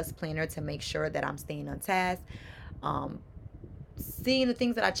planner plus planner to make sure that I'm staying on task. Seeing the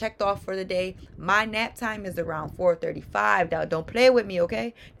things that I checked off for the day. My nap time is around 4:35. Now, don't play with me,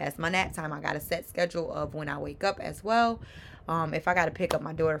 okay? That's my nap time. I got a set schedule of when I wake up as well. If I got to pick up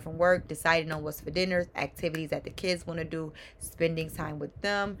my daughter from work, deciding on what's for dinner, activities that the kids want to do, spending time with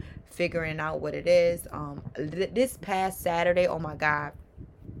them, figuring out what it is. This past Saturday, oh my God,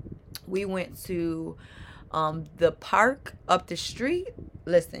 we went to the park up the street.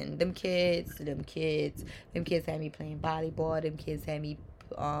 Listen, them kids had me playing volleyball. Them kids had me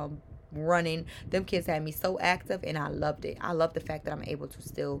running. Them kids had me so active, and I loved it. I love the fact that I'm able to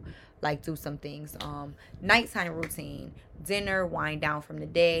still do some things. Nighttime routine, dinner, wind down from the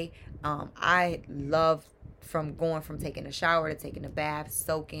day. I love from taking a shower to taking a bath,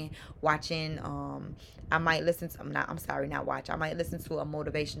 soaking, watching. I might listen to, I might listen to a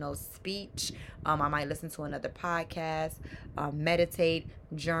motivational speech. I might listen to another podcast, meditate,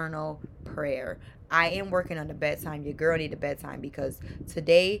 journal, prayer. I am working on the bedtime. Your girl need a bedtime because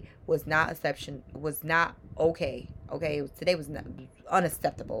today was not okay. Okay. Today was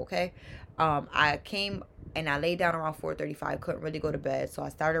unacceptable. Okay. I came and I laid down around 4:35. Couldn't really go to bed, so I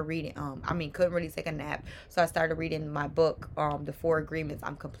started reading. Couldn't really take a nap, so I started reading my book, The 4 Agreements.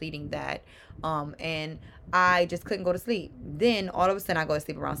 I'm completing that, and I just couldn't go to sleep. Then all of a sudden, I go to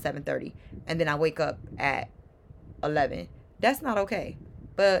sleep around 7:30, and then I wake up at 11. That's not okay.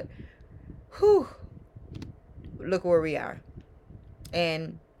 But, look where we are.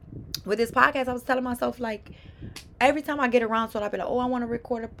 And with this podcast, I was telling myself, every time I get around to it, I'll be like, oh, I want to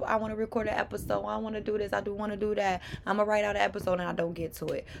record an episode. I want to do this. I do want to do that. I'm going to write out an episode, and I don't get to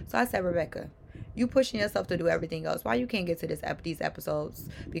it. So I said, Rebecca, you pushing yourself to do everything else. Why you can't get to these episodes?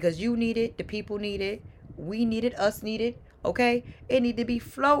 Because you need it. The people need it. We need it. Us need it. Okay? It need to be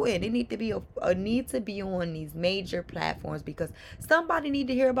floating. It need to be need to be on these major platforms because somebody need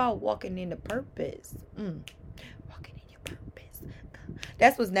to hear about walking into purpose. Walking in your purpose.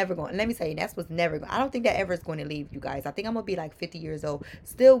 That's what's never going. Let me tell you, that's what's never going. I don't think that ever is going to leave, you guys. I think I'm gonna be 50 years old,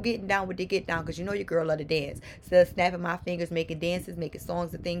 still getting down with the get down, because your girl love to dance. Still snapping my fingers, making dances, making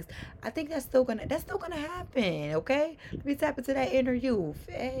songs and things. I think that's still gonna happen. Okay, let me tap into that inner youth.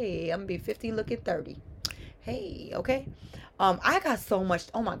 Hey, I'm gonna be 50, looking 30. Hey, okay. I got so much.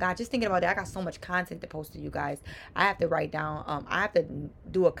 Oh my God, just thinking about that, I got so much content to post to you guys. I have to write down. I have to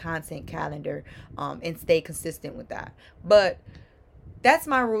do a content calendar, and stay consistent with that. But that's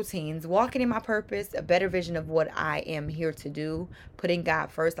my routines. Walking in my purpose, a better vision of what I am here to do, putting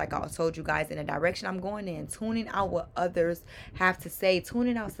God first, like I told you guys, in the direction I'm going in, tuning out what others have to say,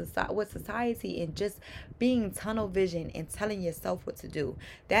 tuning out what society, and just being tunnel vision and telling yourself what to do.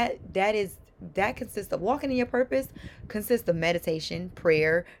 That consists of walking in your purpose, consists of meditation,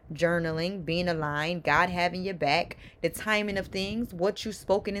 prayer, journaling, being aligned, God having your back, the timing of things, what you've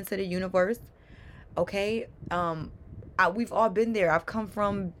spoken into the universe. Okay. We've all been there. I've come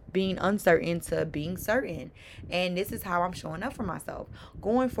from being uncertain to being certain, and this is how I'm showing up for myself,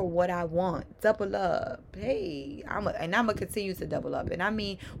 going for what I want. Double up. Hey, I'm gonna continue to double up. And I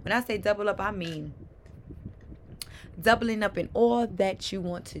mean, when I say double up, I mean doubling up in all that you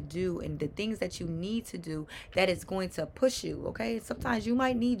want to do and the things that you need to do that is going to push you. Okay, sometimes you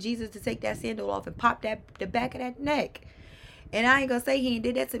might need Jesus to take that sandal off and pop the back of that neck. And I ain't gonna say he ain't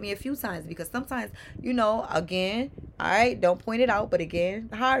did that to me a few times, because sometimes, again, all right, don't point it out, but again,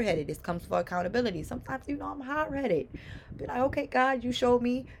 hard-headed. This comes for accountability. Sometimes, I'm hard-headed. Be like, okay, God, you showed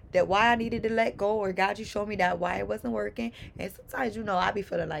me that why I needed to let go, or God, you showed me that why it wasn't working. And sometimes, I be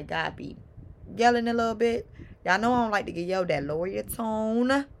feeling like God be yelling a little bit. Y'all know I don't like to get yelled at. Lower your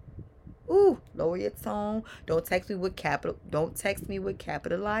tone. Ooh, lower your tone. Don't text me with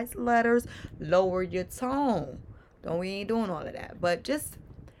capitalized letters. Lower your tone. We ain't doing all of that. But just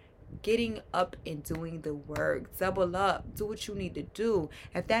getting up and doing the work. Double up. Do what you need to do.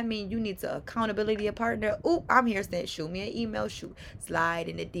 If that means you need to accountability a partner, I'm here saying shoot me an email, slide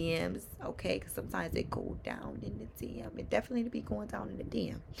in the DMs. Okay, because sometimes it go down in the DM. It definitely be going down in the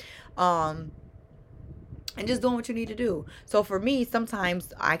DM. And just doing what you need to do. So for me,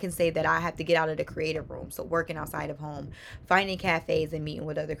 sometimes I can say that I have to get out of the creative room. So working outside of home, finding cafes and meeting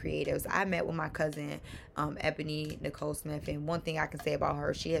with other creatives. I met with my cousin, Ebony Nicole Smith. And one thing I can say about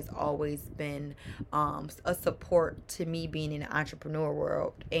her, she has always been a support to me being in the entrepreneur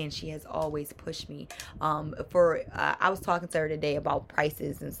world. And she has always pushed me. I was talking to her today about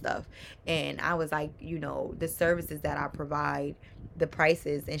prices and stuff. And I was like, the services that I provide, the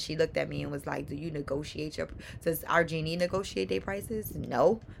prices, and she looked at me and was like, do you negotiate does RG&E negotiate their prices?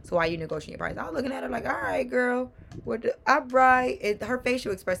 No. So why you negotiate prices? I was looking at her like, all right, girl, I'm right. Her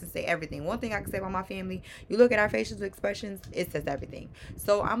facial expressions say everything. One thing I can say about my family, you look at our facial expressions, it says everything.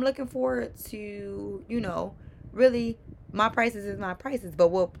 So I'm looking forward to, really, my prices is my prices, but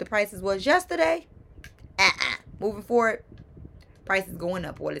what the prices was yesterday, moving forward, prices going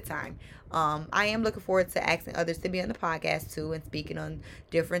up all the time. I am looking forward to asking others to be on the podcast too and speaking on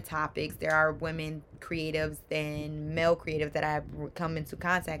different topics. There are women creatives and male creatives that I've come into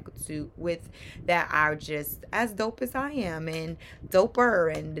contact with that are just as dope as I am, and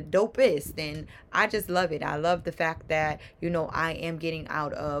doper and the dopest, and I just love it. I love the fact that I am getting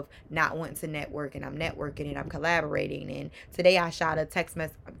out of not wanting to network, and I'm networking and I'm collaborating. And today I shot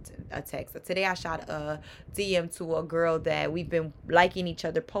today I shot a DM to a girl that we've been liking each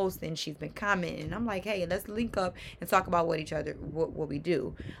other posts, and she's been commenting, and I'm like, hey, let's link up and talk about what we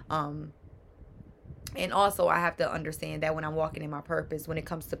do. And also, I have to understand that when I'm walking in my purpose, when it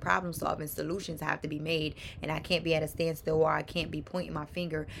comes to problem solving, solutions have to be made, and I can't be at a standstill, or I can't be pointing my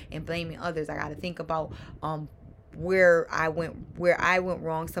finger and blaming others. I got to think about where I went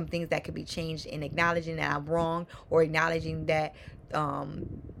wrong, some things that could be changed, and acknowledging that I'm wrong, or acknowledging that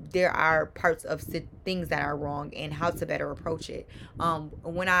there are parts of things that are wrong and how to better approach it.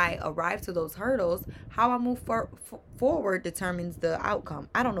 When I arrive to those hurdles, how I move forward determines the outcome.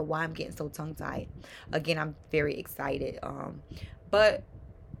 I don't know why I'm getting so tongue-tied. Again, I'm very excited. But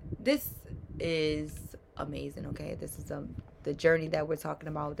this is amazing, okay? This is the journey that we're talking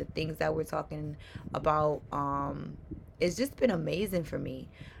about, the things that we're talking about. It's just been amazing for me.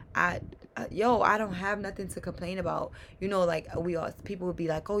 I don't have nothing to complain about. People would be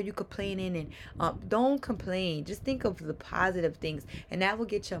like, oh, you complaining, and don't complain. Just think of the positive things, and that will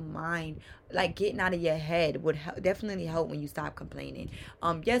get your mind, getting out of your head would definitely help when you stop complaining.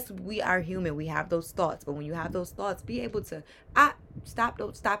 Yes, we are human. We have those thoughts, but when you have those thoughts, be able to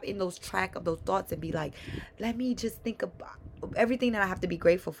stop in those track of those thoughts and be like, let me just think about everything that I have to be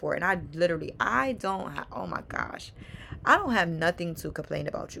grateful for. And I don't have, oh my gosh, I don't have nothing to complain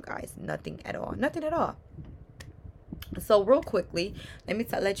about, you guys. Nothing at all. So real quickly, let me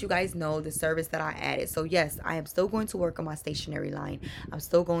let you guys know the service that I added. So yes, I am still going to work on my stationery line. I'm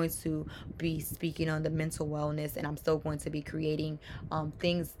still going to be speaking on the mental wellness, and I'm still going to be creating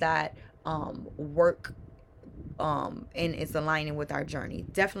things that work and it's aligning with our journey.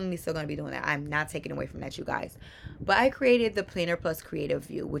 Definitely still going to be doing that. I'm not taking away from that, you guys. But I created the Planner Plus Creative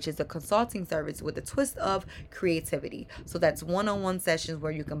View, which is a consulting service with a twist of creativity. So that's one-on-one sessions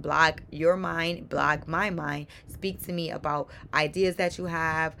where you can blog your mind, blog my mind, speak to me about ideas that you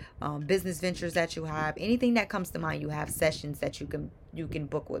have, business ventures that you have, anything that comes to mind. You have sessions that you can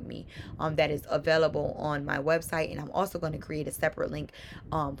book with me, that is available on my website. And I'm also going to create a separate link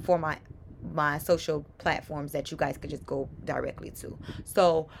for my social platforms that you guys could just go directly to.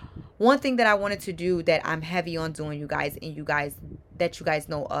 So one thing that I wanted to do that I'm heavy on doing, you guys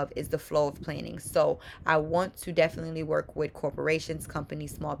know of, is the flow of planning. So I want to definitely work with corporations,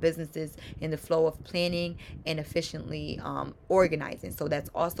 companies, small businesses in the flow of planning and efficiently organizing. So that's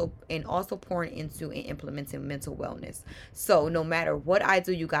also pouring into and implementing mental wellness. So no matter what I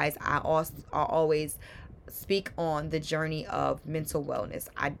do, you guys, I always speak on the journey of mental wellness.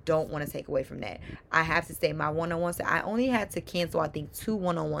 I don't want to take away from that. I have to say my one-on-one, I only had to cancel, I think, 2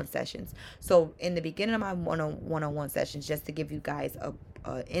 one-on-one sessions. So in the beginning of my one-on-one sessions, just to give you guys a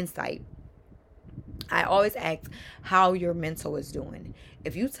insight, I always ask how your mental is doing.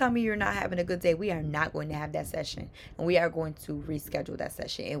 If you tell me you're not having a good day, we are not going to have that session, and we are going to reschedule that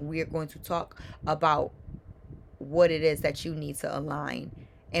session, and we are going to talk about what it is that you need to align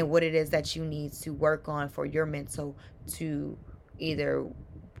and what it is that you need to work on for your mental, to either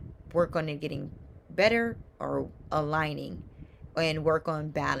work on it getting better or aligning, and work on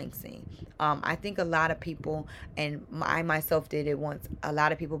balancing. I think a lot of people, and I myself did it once, a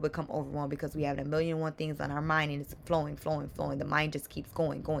lot of people become overwhelmed because we have a million and one things on our mind, and it's flowing. The mind just keeps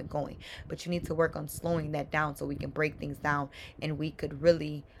going. But you need to work on slowing that down so we can break things down, and we could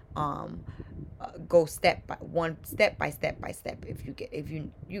really go step by step. If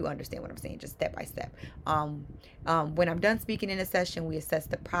you understand what I'm saying, just step by step. When I'm done speaking in a session, we assess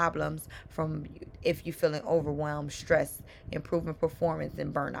the problems from if you're feeling overwhelmed, stress, improving performance,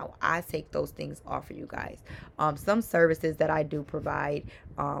 and burnout. I take those things off for you guys. Some services that I do provide,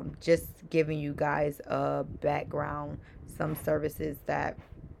 just giving you guys a background. Some services that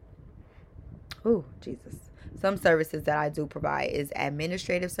I do provide is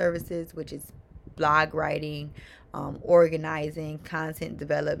administrative services, which is blog writing, organizing, content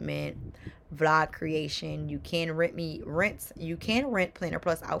development, vlog creation. You can rent Planner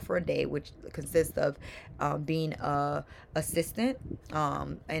Plus out for a day, which consists of being a assistant,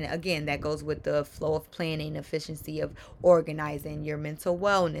 and again, that goes with the flow of planning, efficiency of organizing, your mental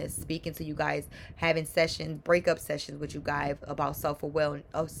wellness, speaking to you guys, having breakup sessions with you guys about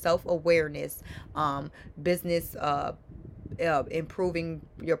self-awareness, business, improving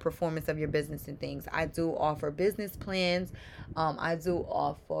your performance of your business and things. I do offer business plans. I do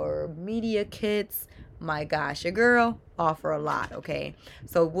offer media kits. My gosh, your girl offer a lot. Okay,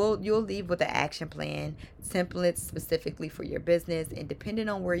 so you'll leave with an action plan, templates specifically for your business, and depending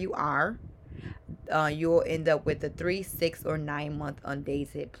on where you are, you'll end up with a 3, 6, or 9 month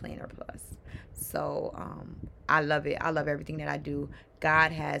undated Planner Plus. So I love it. I love everything that I do.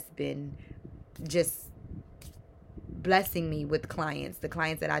 God has been just blessing me with clients. The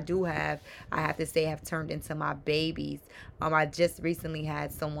clients that I do have, I have to say, have turned into my babies. I just recently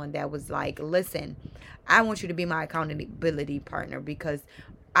had someone that was like, listen, I want you to be my accountability partner because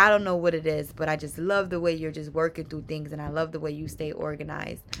I don't know what it is, but I just love the way you're just working through things, and I love the way you stay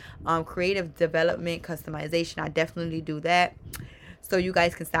organized. Creative development, customization, I definitely do that, so you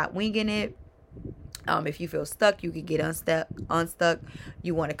guys can stop winging it. If you feel stuck, you can get unstuck.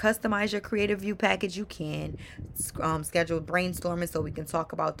 You want to customize your creative view package, you can schedule brainstorming so we can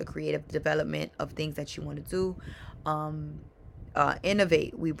talk about the creative development of things that you want to do.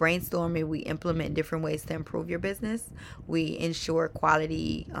 Innovate. We brainstorm and we implement different ways to improve your business. We ensure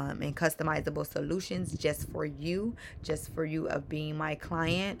quality and customizable solutions just for you of being my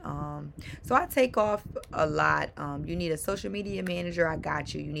client. So I take off a lot. You need a social media manager, I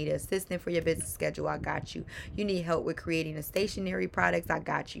got you. You need an assistant for your business schedule, I got you. You need help with creating a stationery products, I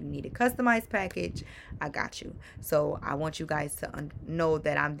got you. You need a customized package, I got you. So I want you guys to know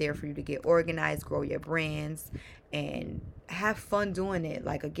that I'm there for you to get organized, grow your brands, and have fun doing it.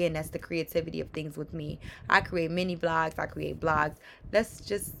 Like, again, that's the creativity of things with me. I create mini vlogs, I create blogs. Let's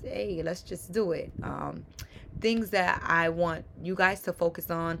just do it. Things that I want you guys to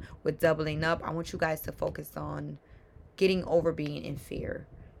focus on with doubling up, I want you guys to focus on getting over being in fear.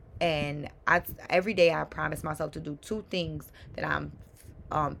 And every day I promise myself to do 2 things that I'm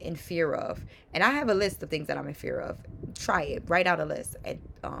in fear of. And I have a list of things that I'm in fear of. Try it. Write out a list. And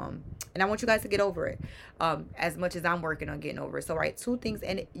And I want you guys to get over it, as much as I'm working on getting over it. So, right, 2 things,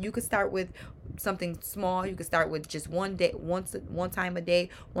 and you could start with something small. You could start with just one time a day,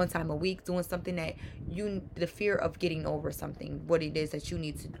 one time a week, doing something that the fear of getting over something, what it is that you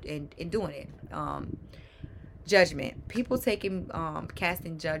need to, and doing it. Judgment. People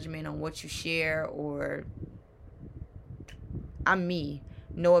casting judgment on what you share, or I'm me.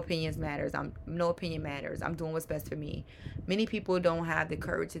 No opinion matters. I'm doing what's best for me. Many people don't have the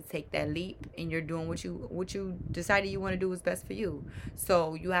courage to take that leap, and you're doing what you decided you want to do is best for you.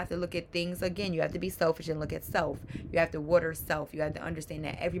 So you have to look at things again. You have to be selfish and look at self. You have to water self. You have to understand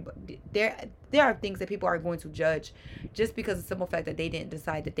that everybody there are things that people are going to judge just because of the simple fact that they didn't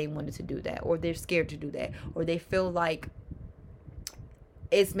decide that they wanted to do that, or they're scared to do that, or they feel like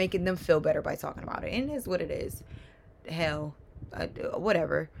it's making them feel better by talking about it. And it is what it is. Hell.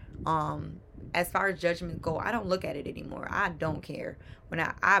 Whatever. As far as judgment go, I don't look at it anymore. I don't care. When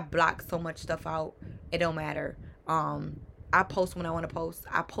I block so much stuff out, it don't matter. I post when I want to post.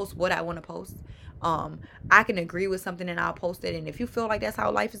 I post what I want to post. I can agree with something and I'll post it. And if you feel like that's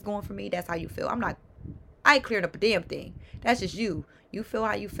how life is going for me, that's how you feel. I ain't clearing up a damn thing. That's just you. You feel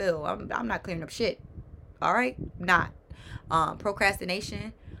how you feel. I'm not clearing up shit. All right? Not.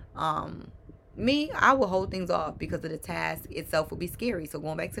 Procrastination. Me, I will hold things off because of the task itself will be scary. So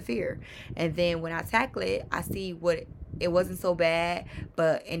going back to fear. And then when I tackle it, I see it wasn't so bad,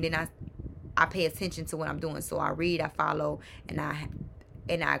 and then I pay attention to what I'm doing. So I read, I follow, and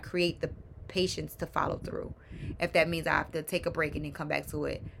I create the patience to follow through. If that means I have to take a break and then come back to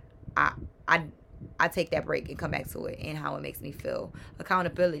it, I take that break and come back to it and how it makes me feel.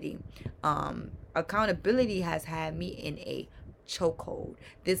 Accountability. Accountability has had me in a chokehold,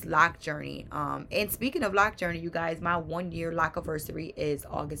 this lock journey. And speaking of lock journey, you guys, my 1-year lock anniversary is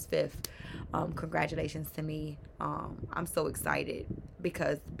August 5th. Congratulations to me. I'm so excited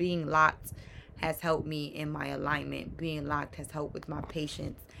because being locked has helped me in my alignment. Being locked has helped with my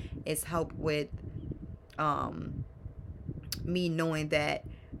patience. It's helped with me knowing that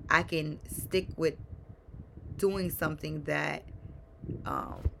I can stick with doing something that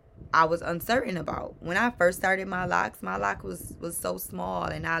I was uncertain about. When I first started my lock was so small,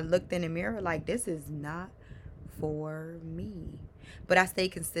 and I looked in the mirror like, this is not for me. But I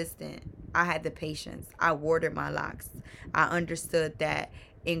stayed consistent. I had the patience. I watered my locks. I understood that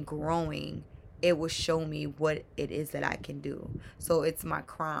in growing, it would show me what it is that I can do. So it's my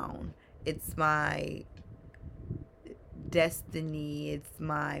crown. It's my destiny. It's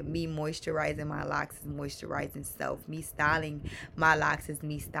me moisturizing my locks is moisturizing self. Me styling my locks is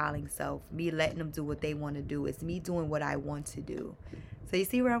me styling self. Me letting them do what they want to do. It's me doing what I want to do. So you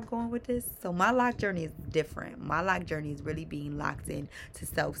see where I'm going with this? So my lock journey is different. My lock journey is really being locked in to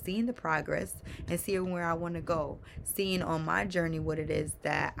self, seeing the progress and seeing where I want to go. Seeing on my journey what it is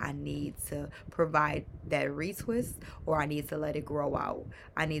that I need to provide that retwist, or I need to let it grow out.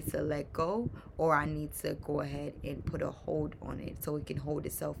 I need to let go, or I need to go ahead and put a hold on it so it can hold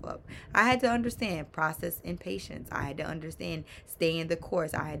itself up. I had to understand process and patience. I had to understand staying the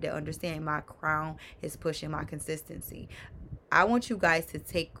course. I had to understand my crown is pushing my consistency. I want you guys to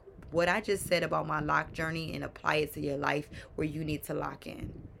take what I just said about my lock journey and apply it to your life where you need to lock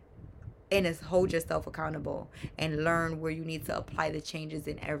in. And it's hold yourself accountable and learn where you need to apply the changes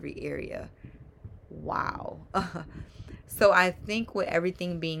in every area. Wow. So I think with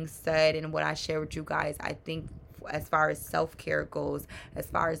everything being said and what I share with you guys, I think as far as self-care goes, as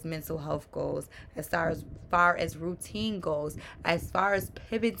far as mental health goes, as far as routine goes, as far as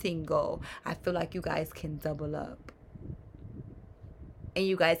pivoting go, I feel like you guys can double up. And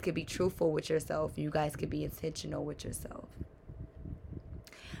you guys could be truthful with yourself. You guys could be intentional with yourself.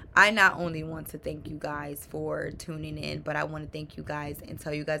 I not only want to thank you guys for tuning in, but I want to thank you guys and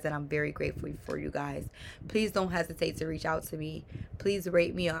tell you guys that I'm very grateful for you guys. Please don't hesitate to reach out to me. Please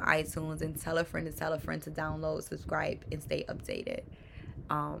rate me on iTunes and tell a friend to download, subscribe, and stay updated.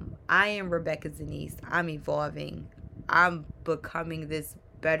 I am Rebecca Denise. I'm evolving. I'm becoming this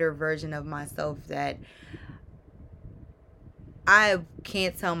better version of myself that I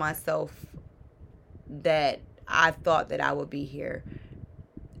can't tell myself that I thought that I would be here.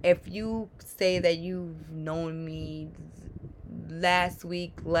 If you say that you've known me last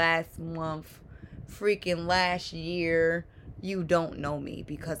week, last month, freaking last year, you don't know me,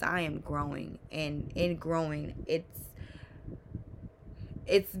 because I am growing. And in growing, it's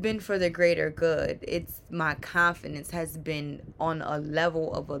been for the greater good. It's my confidence has been on a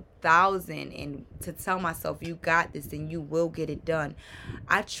level of 1,000, and to tell myself you got this and you will get it done.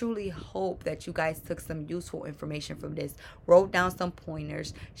 I truly hope that you guys took some useful information from this, wrote down some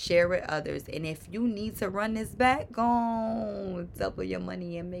pointers, share with others. And if you need to run this back, go double your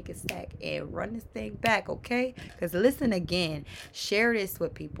money and make it stack and run this thing back, okay? Because listen again, share this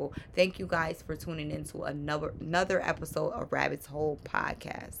with people. Thank you guys for tuning into another episode of Rabbit's Hole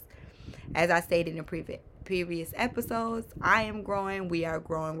Podcast. As I stated in previous episodes, I am growing, we are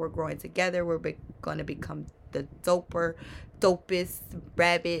growing, we're growing together. We're going to become the dopest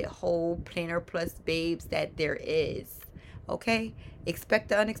rabbit hole planner plus babes that there is. Okay? Expect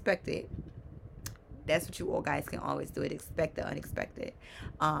the unexpected. That's what you all guys can always do. Expect the unexpected.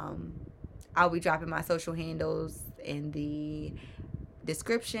 I'll be dropping my social handles in the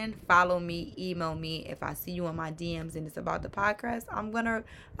description. Follow me, email me. If I see you in my DMs and it's about the podcast, I'm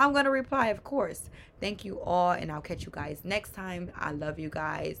gonna reply, of course. Thank you all, and I'll catch you guys next time. I love you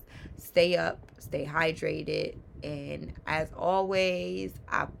guys. Stay up, stay hydrated, and as always,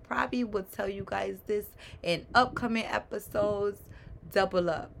 I probably will tell you guys this in upcoming episodes.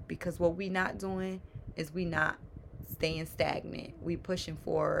 Double up, because what we not doing is we not staying stagnant. We pushing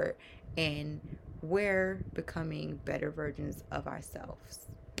forward, and we're becoming better versions of ourselves.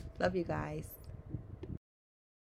 Love you guys.